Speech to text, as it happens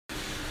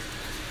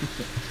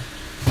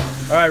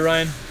All right,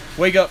 Ryan,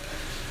 wake up.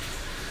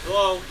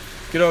 Hello.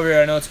 Get over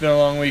here. I know it's been a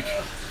long week.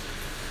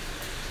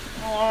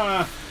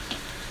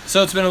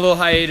 So it's been a little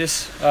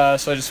hiatus, so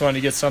I just wanted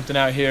to get something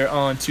out here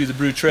onto the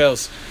Brew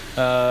Trails.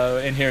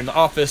 In here in the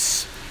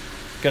office,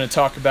 going to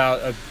talk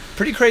about a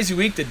pretty crazy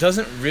week that does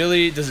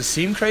it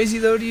seem crazy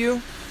though to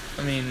you?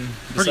 I mean,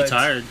 Pretty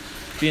tired.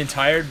 Being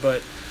tired,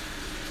 but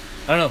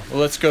I don't know. Well,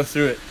 let's go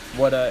through it.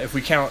 What if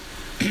we count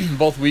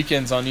both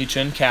weekends on each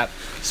end cap?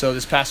 So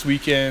this past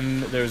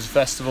weekend, there was a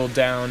festival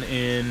down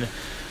in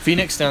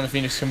Phoenix, down the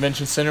Phoenix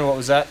Convention Center. What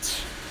was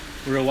that?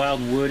 Real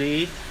Wild and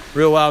Woody.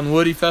 Real Wild and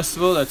Woody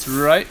Festival, that's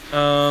right.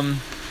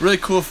 Really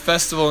cool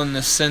festival in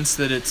the sense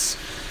that it's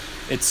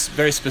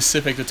very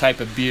specific, the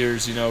type of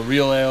beers,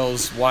 real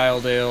ales,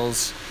 wild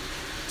ales,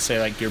 say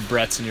like your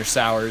Bretts and your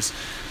sours,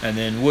 and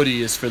then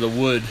Woody is for the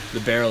wood, the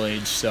barrel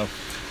age. So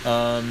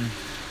how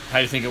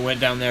do you think it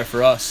went down there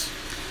for us?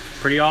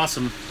 Pretty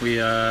awesome. We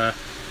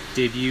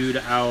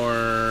debuted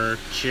our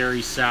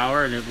cherry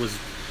sour, and it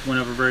went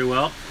over very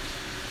well.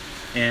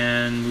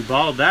 And we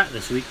bottled that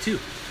this week too.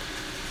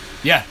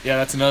 Yeah,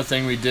 that's another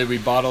thing we did. We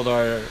bottled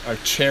our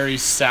cherry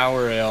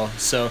sour ale.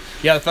 So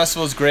yeah, the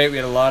festival was great. We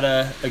had a lot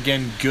of,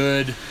 again,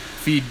 good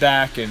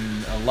feedback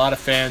and a lot of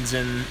fans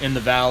in the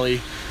valley.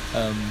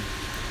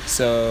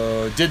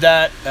 So did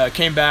that,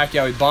 came back.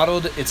 Yeah, we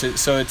bottled.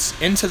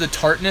 It's Into the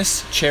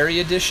Tartness Cherry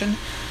Edition.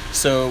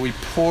 So we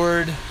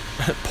poured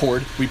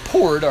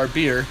our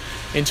beer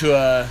into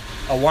a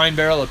wine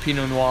barrel, a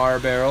Pinot Noir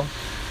barrel,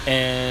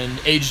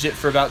 and aged it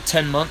for about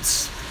 10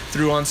 months.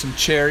 Threw on some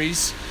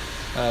cherries,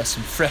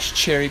 some fresh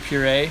cherry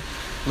puree,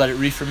 let it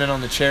re-ferment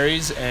on the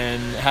cherries,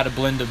 and had a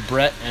blend of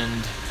Brett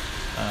and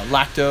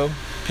lacto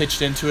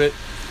pitched into it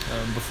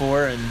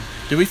before. And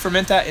did we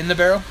ferment that in the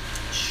barrel?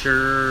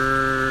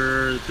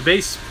 Sure. The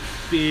base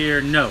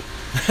beer, no.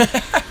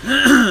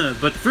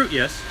 But the fruit,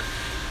 yes.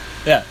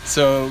 Yeah,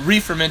 so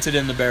re-fermented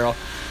in the barrel.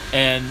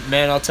 And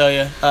man, I'll tell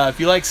you, if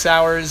you like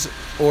sours,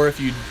 or if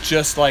you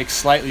just like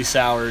slightly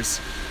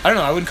sours, I don't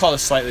know, I wouldn't call it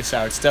slightly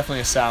sour. It's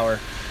definitely a sour,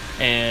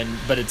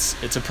 but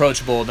it's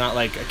approachable, not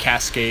like a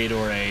Cascade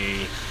or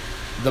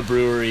the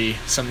Brewery,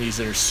 some of these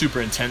that are super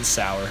intense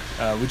sour.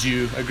 Would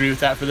you agree with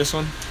that for this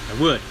one?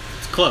 I would.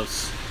 It's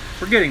close.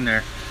 We're getting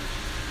there.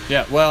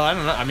 Yeah, well, I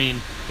don't know. I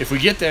mean, if we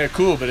get there,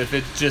 cool, but if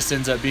it just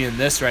ends up being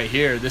this right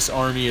here, this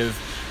army of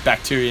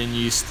bacteria and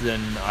yeast,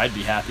 then I'd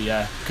be happy,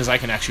 yeah, because I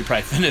can actually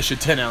probably finish a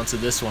 10 ounce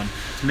of this one.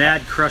 It's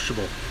mad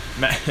crushable.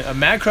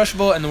 Mad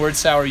crushable and the word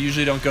sour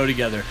usually don't go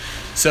together.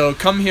 So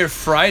come here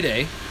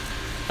Friday,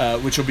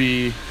 which will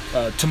be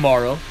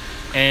tomorrow,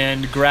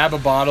 and grab a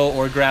bottle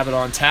or grab it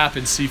on tap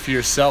and see for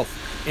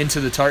yourself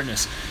Into the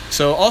Tartness.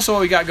 So also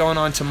what we got going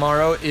on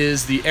tomorrow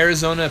is the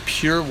Arizona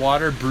Pure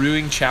Water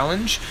Brewing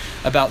Challenge.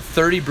 About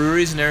 30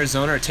 breweries in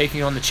Arizona are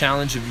taking on the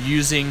challenge of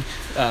using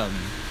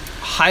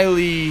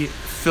highly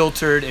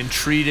filtered and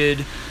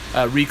treated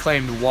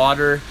reclaimed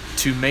water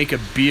to make a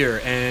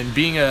beer. And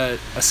being a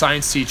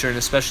science teacher, and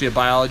especially a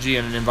biology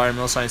and an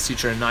environmental science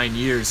teacher in 9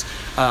 years,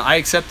 I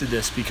accepted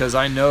this because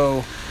I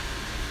know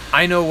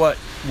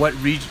what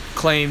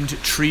reclaimed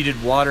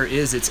treated water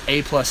is. It's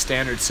A+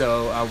 standard.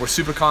 So we're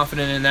super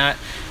confident in that,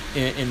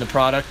 in the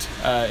product,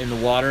 in the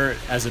water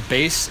as a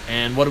base.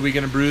 And what are we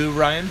going to brew,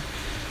 Ryan?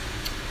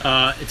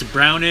 It's a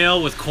brown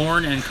ale with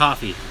corn and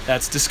coffee.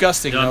 That's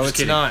disgusting. No, it's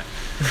kidding. not.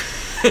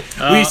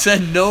 We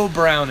said no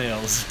brown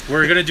ales.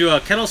 We're going to do a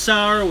kettle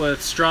sour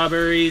with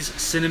strawberries,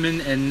 cinnamon,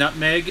 and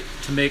nutmeg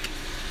to make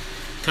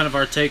kind of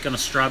our take on a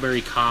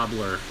strawberry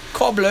cobbler.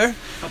 Cobbler.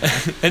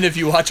 And if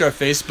you watch our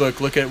Facebook,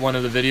 look at one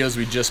of the videos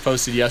we just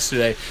posted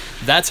yesterday.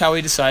 That's how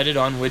we decided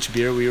on which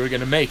beer we were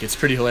going to make. It's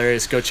pretty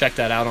hilarious. Go check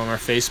that out on our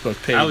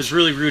Facebook page. I was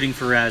really rooting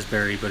for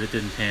raspberry, but it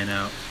didn't pan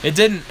out. It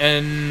didn't,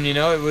 and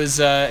it was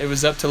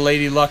up to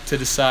Lady Luck to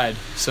decide.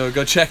 So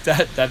go check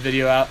that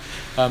video out.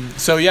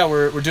 So yeah,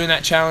 we're doing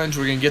that challenge.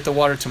 We're gonna get the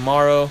water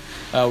tomorrow.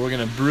 We're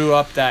gonna brew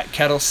up that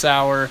kettle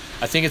sour.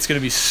 I think it's gonna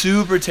be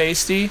super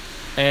tasty.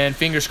 And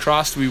fingers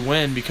crossed we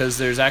win, because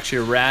there's actually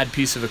a rad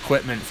piece of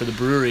equipment for the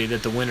brewery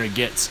that the winner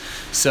gets.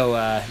 So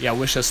yeah,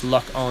 wish us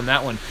luck on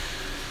that one.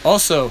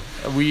 Also,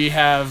 we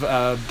have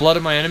Blood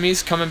of My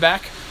Enemies coming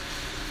back.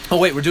 Oh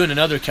wait, we're doing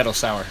another kettle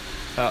sour.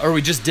 Or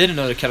we just did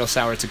another kettle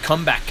sour. It's a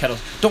comeback kettle.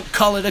 Don't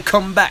call it a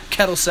comeback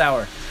kettle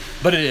sour,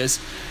 but it is.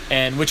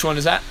 And which one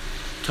is that?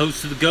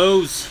 Toes to the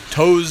goes.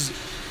 Toes.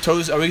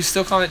 Are we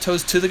still calling it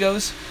toes to the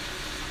goes?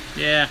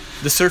 Yeah.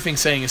 The surfing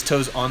saying is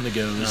toes on the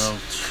goes. No.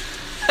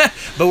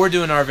 But we're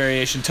doing our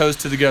variation, toes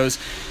to the goes,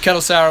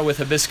 kettle sour with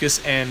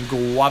hibiscus and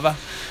guava,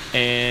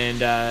 and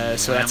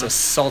so that's a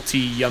salty,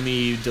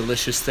 yummy,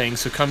 delicious thing.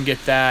 So come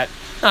get that.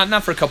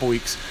 Not for a couple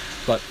weeks,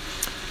 but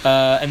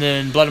and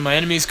then Blood of My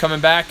Enemies coming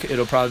back.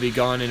 It'll probably be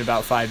gone in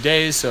about 5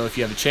 days. So if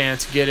you have a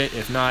chance, get it.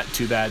 If not,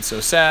 too bad,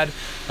 so sad.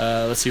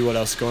 Let's see what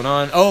else is going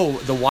on. Oh,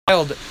 the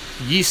wild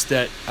yeast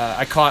that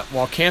I caught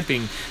while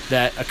camping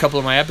that a couple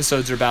of my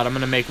episodes are about. I'm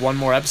going to make one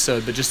more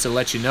episode, but just to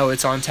let you know,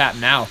 it's on tap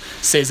now.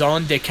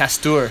 Saison de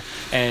Castor,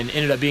 and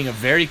ended up being a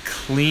very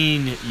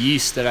clean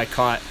yeast that I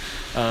caught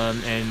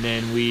and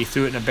then we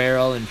threw it in a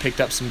barrel and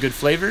picked up some good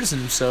flavors,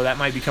 and so that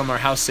might become our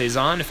house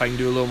saison if I can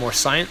do a little more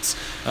science.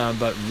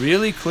 But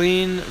really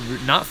clean,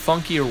 not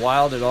funky or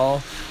wild at all.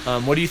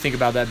 What do you think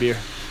about that beer?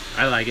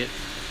 I like it.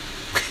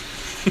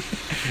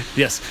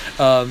 Yes.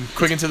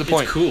 Quick and to the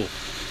point. It's cool.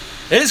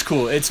 It is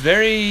cool. It's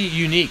very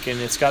unique,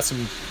 and it's got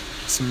some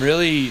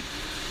really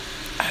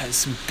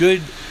some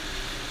good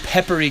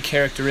peppery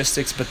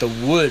characteristics, but the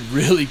wood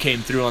really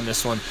came through on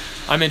this one.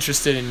 I'm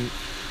interested in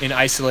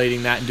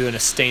isolating that and doing a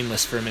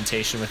stainless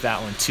fermentation with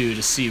that one too,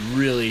 to see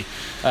really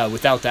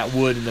without that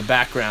wood in the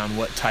background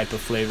what type of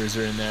flavors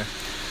are in there.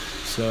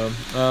 So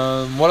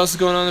what else is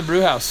going on in the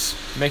brew house?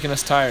 Making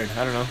us tired.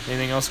 I don't know.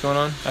 Anything else going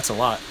on? That's a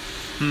lot.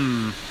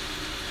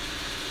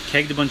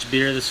 Kegged a bunch of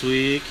beer this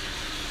week,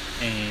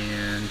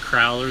 and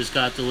crowlers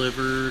got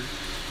delivered.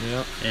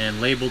 Yep.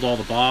 And labeled all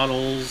the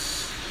bottles.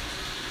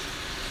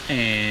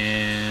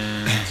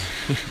 And I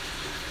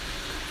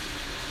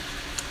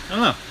don't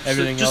know.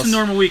 Everything just else. a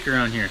normal week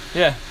around here.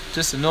 Yeah,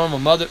 just a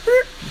normal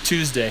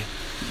Tuesday.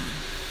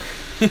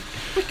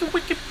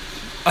 Wicked.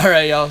 All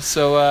right, y'all.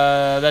 So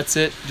that's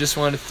it. Just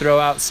wanted to throw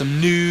out some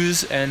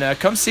news, and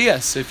come see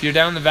us. If you're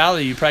down in the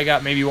valley, you probably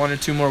got maybe 1 or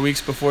 2 more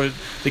weeks before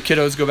the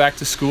kiddos go back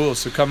to school.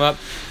 So come up,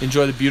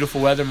 enjoy the beautiful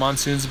weather.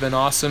 Monsoons have been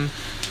awesome.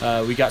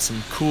 We got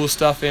some cool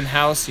stuff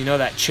in-house. You know,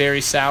 that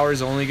cherry sour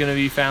is only going to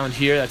be found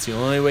here. That's the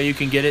only way you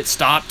can get it.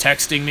 Stop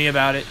texting me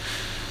about it.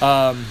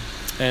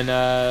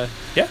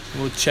 Yeah,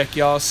 we'll check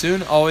y'all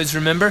soon. Always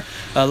remember,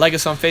 like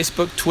us on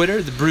Facebook,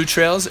 Twitter, The Brew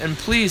Trails, and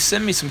please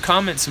send me some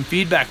comments, some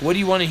feedback. What do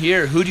you want to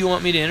hear? Who do you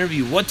want me to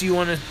interview? What do you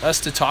want us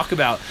to talk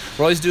about?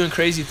 We're always doing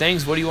crazy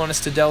things. What do you want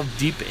us to delve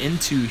deep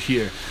into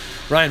here?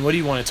 Ryan, what do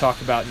you want to talk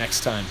about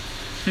next time?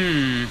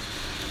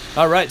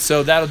 All right,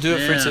 so that'll do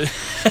it for today.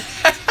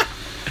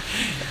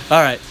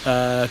 All right,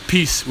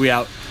 peace. We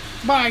out.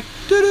 Bye.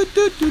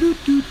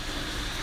 Do-do-do-do-do-do.